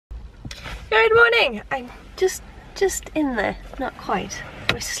Good morning. I'm just in there, not quite.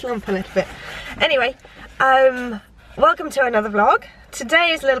 I slump a little bit. Anyway, welcome to another vlog.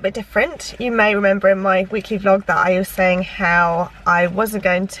 Today is a little bit different. You may remember in my weekly vlog that I was saying how I wasn't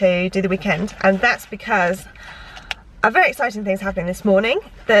going to do the weekend, and that's because a very exciting thing's happening this morning.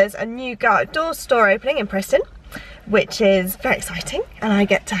 There's a new Go Outdoors store opening in Preston, which is very exciting, and I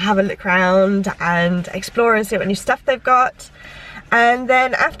get to have a look around and explore and see what new stuff they've got. And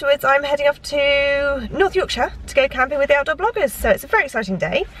then afterwards I'm heading off to North Yorkshire to go camping with the outdoor bloggers, so it's a very exciting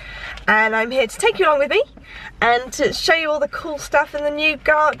day. And I'm here to take you along with me and to show you all the cool stuff in the new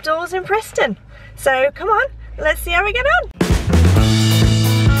Go Outdoors in Preston. So come on, let's see how we get on.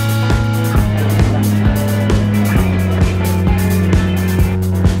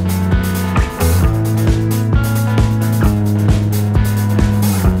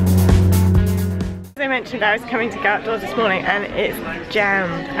 As I mentioned, I was coming to Go Outdoors this morning and it's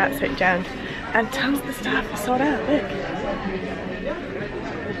jammed, absolutely jammed. And tons of the stuff is sold out, look.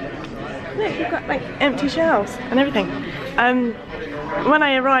 Look, you've got like empty shelves and everything. When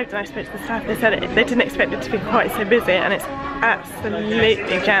I arrived and I spoke to the staff, they said they didn't expect it to be quite so busy, and it's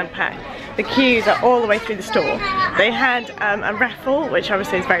absolutely jam-packed. The queues are all the way through the store. They had a raffle, which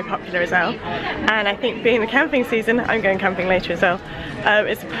obviously is very popular as well, and I think being the camping season, I'm going camping later as well,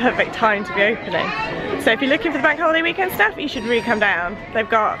 it's a perfect time to be opening. So if you're looking for the bank holiday weekend stuff, you should really come down. They've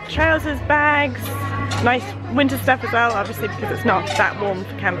got trousers, bags, nice winter stuff as well, obviously because it's not that warm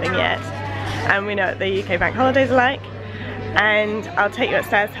for camping yet. And we know what the UK bank holidays are like. And I'll take you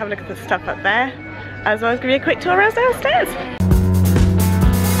upstairs to have a look at the stuff up there, as well as give you a quick tour around downstairs.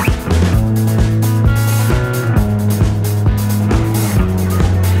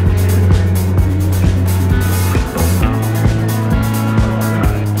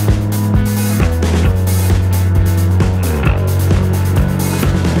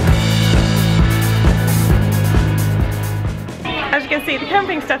 As you can see, the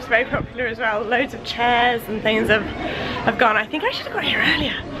camping stuff's very popular as well. Loads of chairs and things have gone. I think I should have got here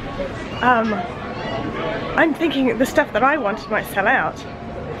earlier. I'm thinking the stuff that I wanted might sell out.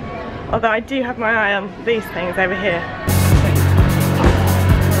 Although I do have my eye on these things over here.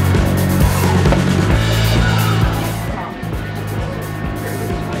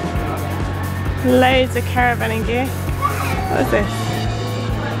 Loads of caravanning gear. What is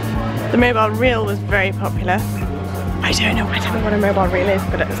this? The mobile reel was very popular. I don't know what a mobile reel is,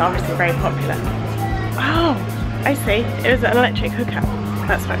 but it's obviously very popular. Oh, I see. It was an electric hookup.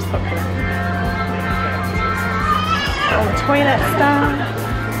 That's why it's popular. All the toilet stuff.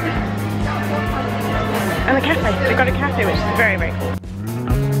 And the cafe. They've got a cafe, which is very, very cool.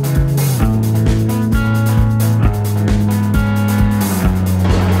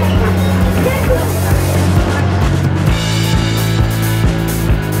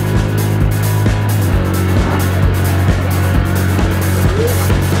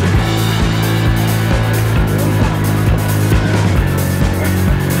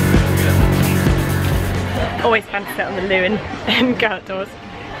 Always fun to sit on the loo and Go Outdoors.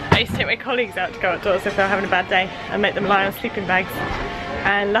 I used to take my colleagues out to Go Outdoors if they were having a bad day and make them lie on sleeping bags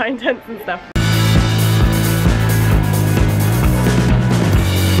and lie in tents and stuff.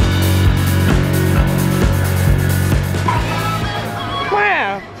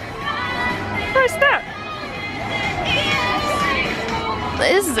 Wow! What's that?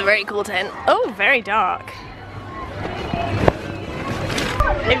 This is a very cool tent. Oh, very dark.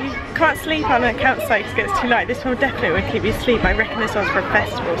 If you can't sleep on a campsite because it's too light, this one definitely would keep you asleep. I reckon this one's for a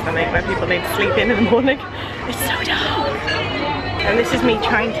festival or something where people need to sleep in the morning. It's so dark. And this is me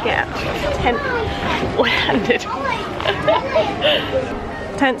trying to get out of the tent one-handed.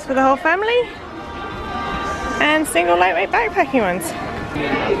 Tents for the whole family and single lightweight backpacking ones.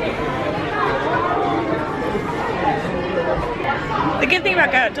 The good thing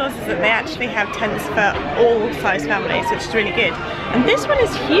about Go Outdoors is that they actually have tents for all size families, which is really good. And this one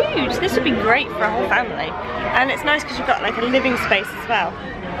is huge. This would be great for a whole family. And it's nice because you've got like a living space as well.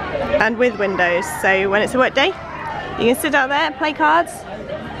 And with windows, so when it's a wet day, you can sit out there, play cards,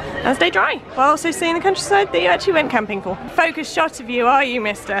 and stay dry, while also seeing the countryside that you actually went camping for. Focus shot of you, are you,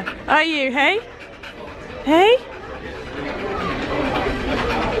 mister? Are you, hey? Hey?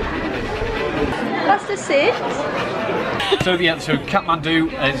 That's the sit. So yeah, so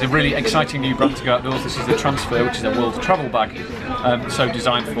Kathmandu is a really exciting new brand to Go Outdoors. This is the Transfer, which is a world travel bag, so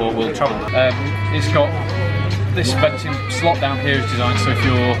designed for world travel. It's got this venting slot down here is designed so if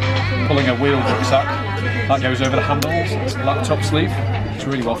you're pulling a wheeled rucksack, that goes over the handles. It's a laptop sleeve. It's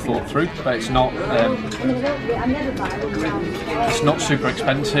really well thought through, but it's not super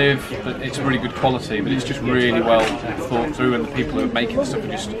expensive. But it's really good quality, but it's just really well thought through, and the people who are making the stuff are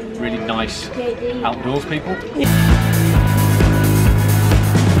just really nice outdoors people.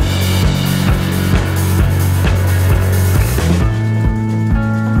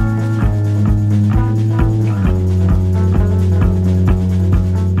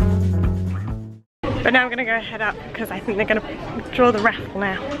 But now I'm going to go head up because I think they're going to draw the raffle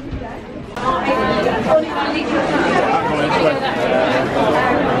now.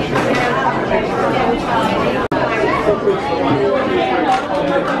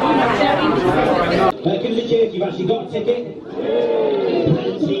 Give us a cheer if you've actually got a ticket.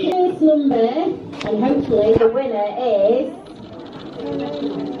 First number, and hopefully the winner is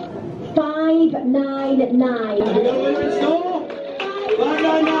 599. Have we got a winner in store?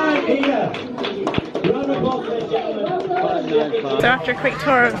 599 here. So after a quick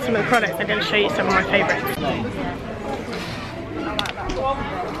tour of some of the products, I'm going to show you some of my favourites.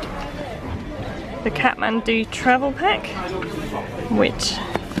 The Kathmandu travel pack, which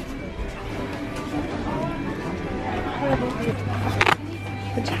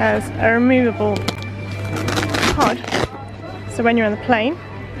has a removable pod, so when you're on the plane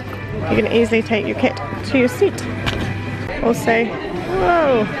you can easily take your kit to your seat. Also,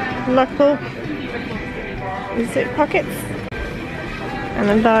 whoa, lockable zip pockets and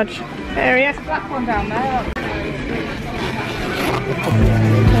a large area. Black one down there.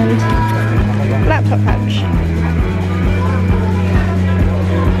 And laptop pouch.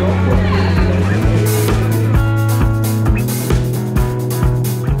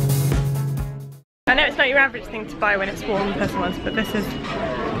 I know it's not your average thing to buy when it's warm, personal ones, but this is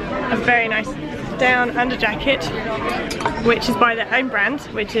a very nice down under jacket, which is by their own brand,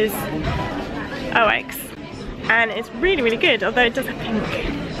 which is OX, and it's really, really good, although it does have pink.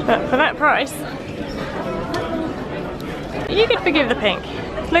 But for that price, you could forgive the pink.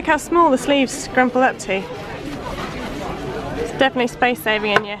 Look how small the sleeves scrumple up to. It's definitely space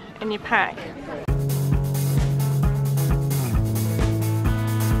saving in your pack.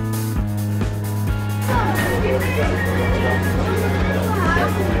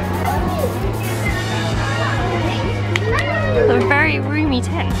 A very roomy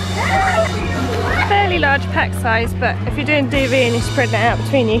tent. Fairly large pack size, but if you're doing DV and you're spreading it out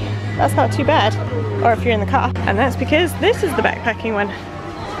between you, that's not too bad. Or if you're in the car. And that's because this is the backpacking one.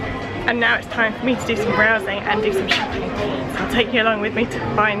 And now it's time for me to do some browsing and do some shopping. So I'll take you along with me to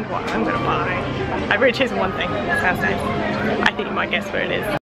find what I'm going to buy. I've really chosen one thing. It sounds nice. I think you might guess where it is.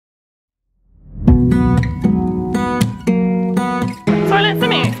 So I learned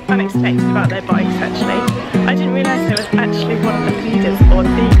something unexpected about their bikes actually. I didn't realise there was actually one of the leaders or the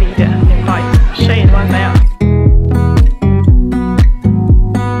leader in bikes. I'll show you the ones they are.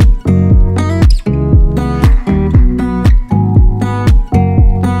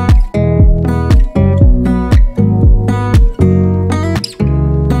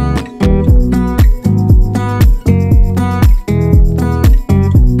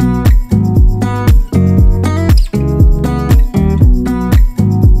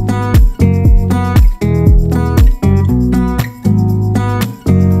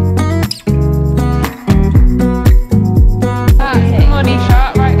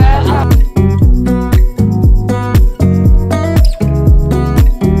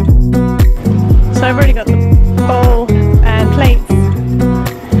 I've already got the bowl and plates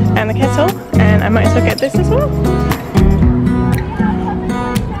and the kettle, and I might as well get this as well.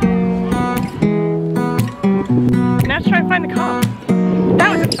 Now to try and find the car. That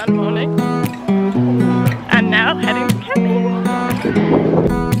was a fun morning. And now heading to camping.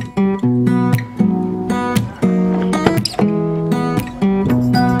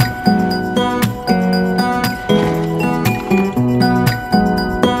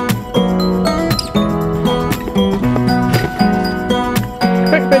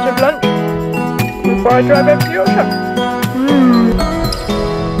 Of lunch before I drive over to Yorkshire.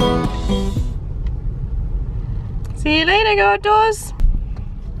 See you later, Go Outdoors.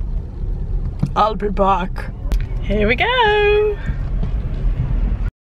 I'll be back. Here we go.